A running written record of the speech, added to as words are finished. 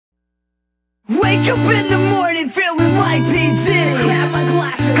wake up in the morning feeling like P. Diddy. Grab my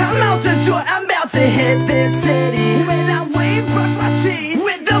glasses, I'm out the door, I'm about to hit this city. When I leave, brush my teeth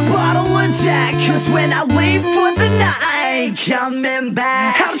with a bottle of Jack, cause when I leave for the night, I ain't coming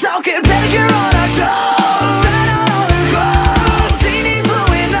back. I'm talking better get on